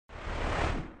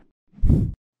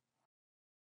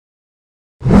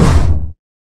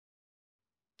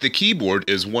The keyboard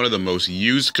is one of the most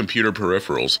used computer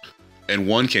peripherals, and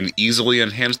one can easily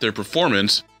enhance their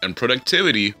performance and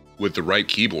productivity with the right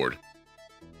keyboard.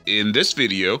 In this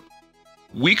video,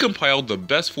 we compiled the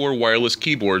best 4 wireless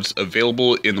keyboards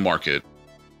available in the market.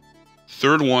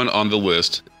 Third one on the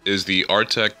list is the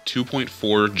Artec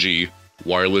 2.4G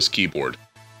wireless keyboard.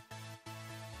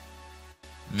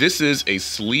 This is a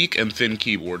sleek and thin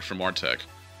keyboard from Artec.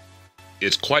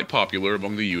 It's quite popular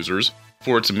among the users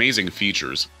for its amazing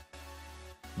features.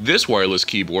 This wireless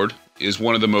keyboard is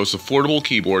one of the most affordable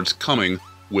keyboards coming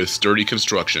with sturdy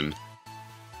construction.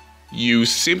 You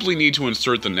simply need to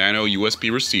insert the nano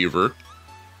USB receiver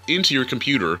into your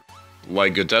computer,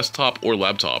 like a desktop or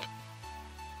laptop.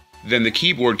 Then the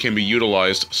keyboard can be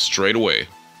utilized straight away.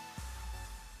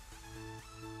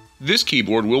 This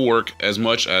keyboard will work as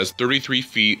much as 33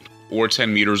 feet or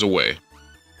 10 meters away.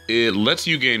 It lets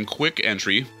you gain quick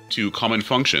entry to common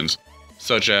functions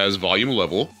such as volume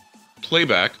level,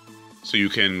 playback, so you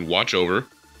can watch over,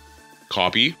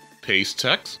 copy, paste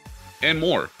text, and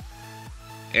more.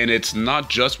 And it's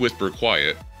not just whisper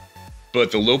quiet,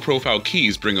 but the low-profile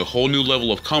keys bring a whole new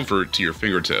level of comfort to your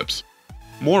fingertips.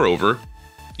 Moreover,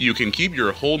 you can keep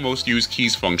your whole most used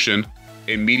keys function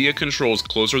and media controls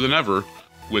closer than ever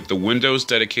with the Windows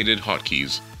dedicated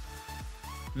hotkeys.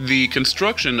 The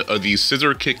construction of these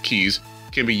scissor kick keys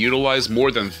can be utilized more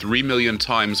than 3 million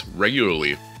times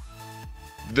regularly.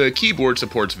 The keyboard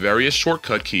supports various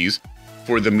shortcut keys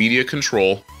for the media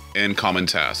control and common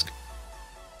task.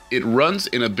 It runs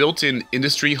in a built-in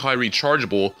industry-high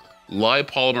rechargeable live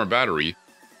polymer battery,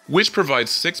 which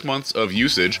provides 6 months of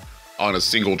usage on a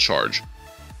single charge.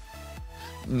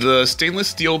 The stainless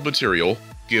steel material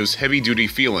gives heavy-duty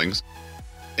feelings,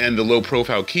 and the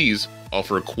low-profile keys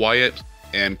offer quiet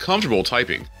and comfortable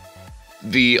typing.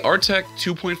 The Artec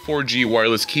 2.4G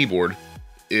wireless keyboard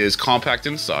is compact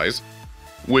in size,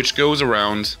 which goes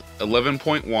around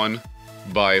 11.1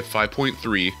 by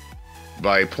 5.3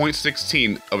 by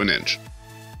 0.16 of an inch.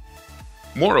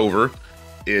 Moreover,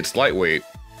 it's lightweight.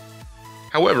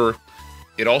 However,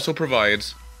 it also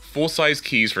provides full-size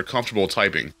keys for comfortable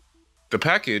typing. The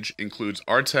package includes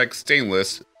Artec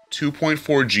stainless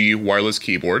 2.4G wireless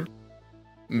keyboard,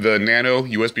 the nano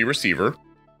USB receiver,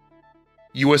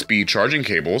 USB charging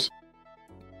cables,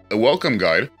 a welcome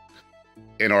guide,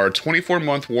 and our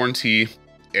 24-month warranty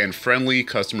and friendly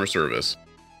customer service.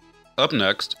 Up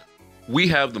next, we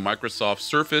have the Microsoft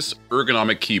Surface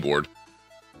ergonomic keyboard,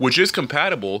 which is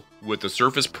compatible with the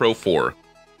Surface Pro 4,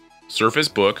 Surface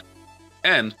Book,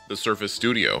 and the Surface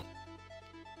Studio.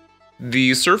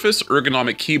 The Surface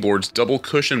ergonomic keyboard's double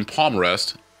cushion palm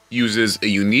rest uses a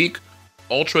unique,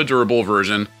 ultra-durable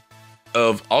version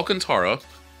of Alcantara,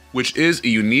 which is a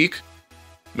unique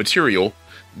material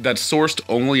that's sourced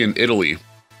only in Italy,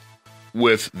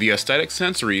 with the aesthetic,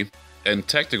 sensory, and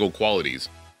technical qualities.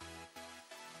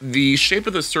 The shape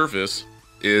of the surface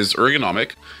is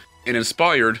ergonomic and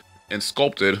inspired and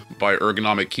sculpted by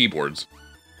ergonomic keyboards,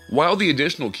 while the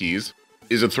additional keys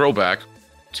is a throwback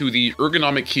to the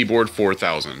ergonomic keyboard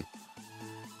 4000.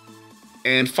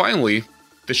 And finally,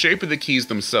 the shape of the keys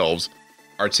themselves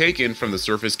are taken from the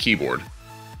Surface keyboard.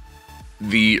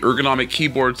 The ergonomic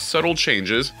keyboard's subtle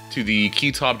changes to the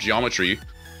keytop geometry,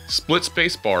 split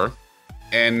space bar,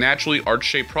 and naturally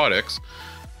arch-shaped products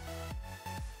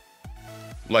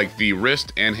like the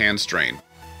wrist and hand strain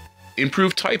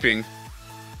improve typing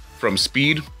from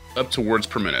speed up to words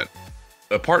per minute.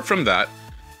 Apart from that,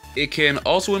 it can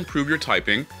also improve your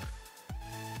typing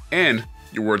and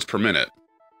your words per minute.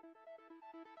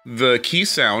 The key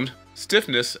sound,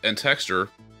 stiffness, and texture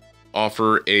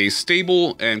offer a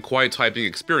stable and quiet typing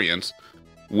experience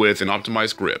with an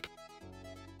optimized grip.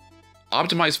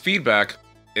 Optimized feedback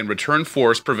and return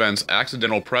force prevents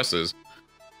accidental presses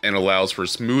and allows for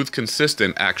smooth,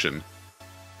 consistent action.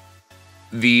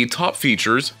 The top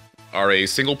features are a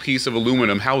single piece of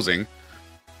aluminum housing,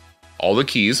 all the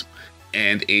keys,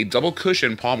 and a double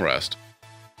cushion palm rest.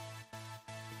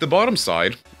 The bottom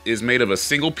side is made of a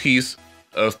single piece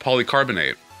of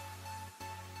polycarbonate.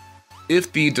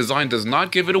 If the design does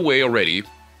not give it away already,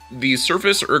 the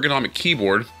Surface ergonomic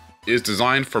keyboard is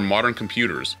designed for modern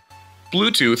computers.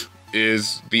 Bluetooth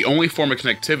is the only form of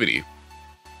connectivity.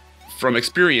 From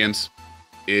experience,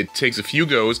 it takes a few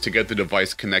goes to get the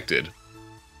device connected.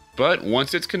 But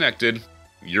once it's connected,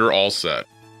 you're all set.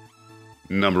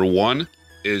 Number 1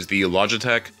 is the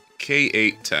Logitech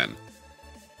K810.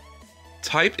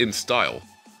 Type in style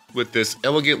with this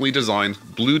elegantly designed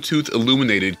Bluetooth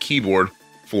illuminated keyboard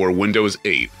for Windows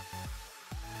 8.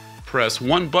 Press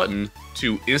one button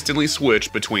to instantly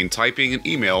switch between typing and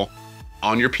email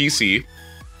on your PC,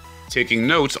 taking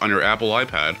notes on your Apple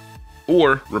iPad,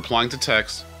 or replying to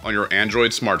text on your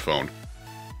Android smartphone.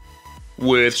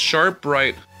 With sharp,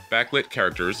 bright, backlit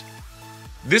characters,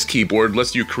 this keyboard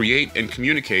lets you create and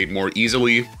communicate more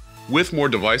easily with more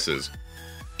devices,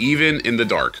 even in the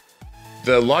dark.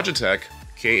 The Logitech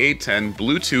K810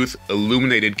 Bluetooth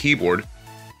illuminated keyboard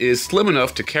is slim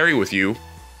enough to carry with you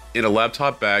in a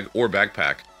laptop bag or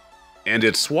backpack, and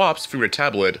it swaps from your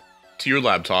tablet to your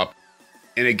laptop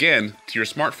and again to your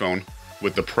smartphone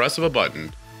with the press of a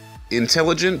button.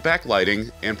 Intelligent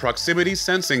backlighting and proximity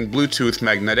sensing Bluetooth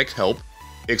magnetic help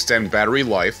extend battery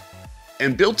life,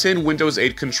 and built-in Windows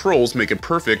 8 controls make it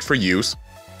perfect for use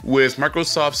with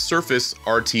Microsoft's Surface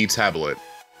RT tablet.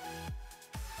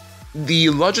 The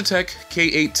Logitech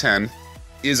K810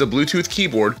 is a Bluetooth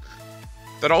keyboard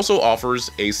that also offers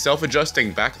a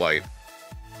self-adjusting backlight.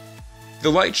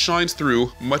 The light shines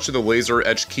through much of the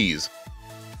laser-etched keys,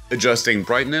 adjusting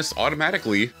brightness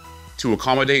automatically to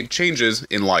accommodate changes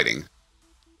in lighting.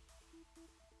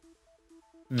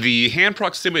 The hand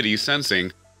proximity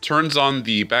sensing turns on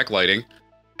the backlighting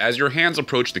as your hands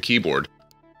approach the keyboard,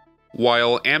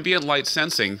 while ambient light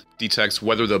sensing detects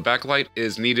whether the backlight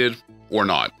is needed or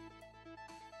not.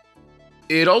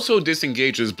 It also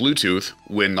disengages Bluetooth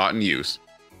when not in use,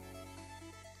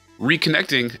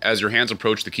 reconnecting as your hands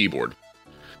approach the keyboard.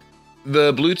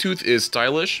 The Bluetooth is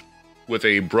stylish, with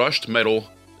a brushed metal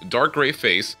dark gray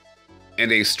face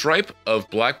and a stripe of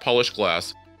black polished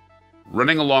glass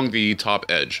running along the top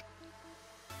edge.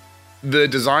 The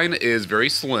design is very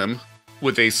slim,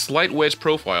 with a slight wedge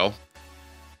profile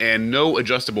and no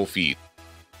adjustable feet.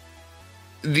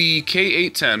 The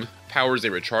K810 powers a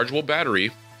rechargeable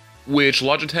battery, which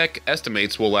Logitech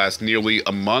estimates will last nearly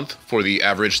a month for the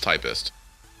average typist.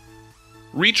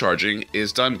 Recharging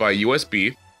is done by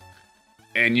USB,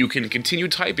 and you can continue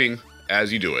typing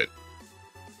as you do it.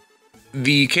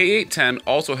 The K810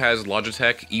 also has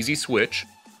Logitech Easy Switch,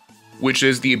 which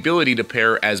is the ability to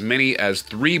pair as many as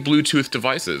 3 Bluetooth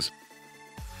devices.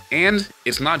 And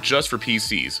it's not just for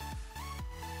PCs.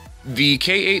 The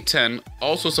K810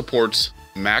 also supports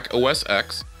Mac OS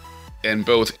X and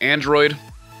both Android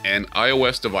and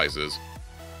iOS devices.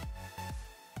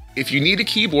 If you need a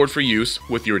keyboard for use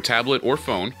with your tablet or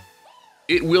phone,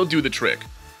 it will do the trick.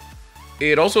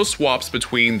 It also swaps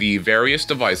between the various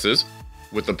devices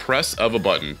with the press of a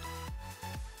button.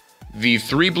 The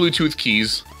 3 Bluetooth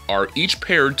keys are each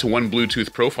paired to one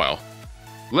Bluetooth profile,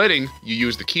 letting you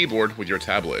use the keyboard with your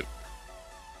tablet.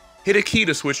 Hit a key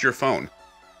to switch your phone,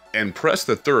 and press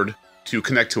the third to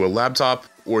connect to a laptop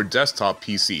or desktop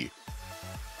PC.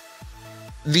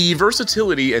 The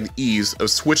versatility and ease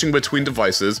of switching between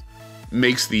devices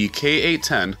makes the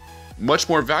K810 much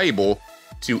more valuable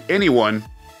to anyone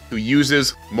who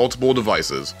uses multiple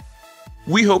devices.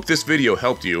 We hope this video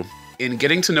helped you in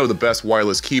getting to know the best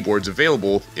wireless keyboards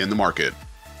available in the market.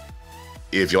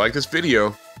 If you like this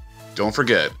video, don't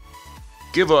forget,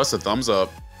 give us a thumbs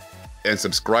up and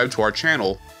subscribe to our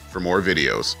channel for more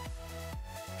videos.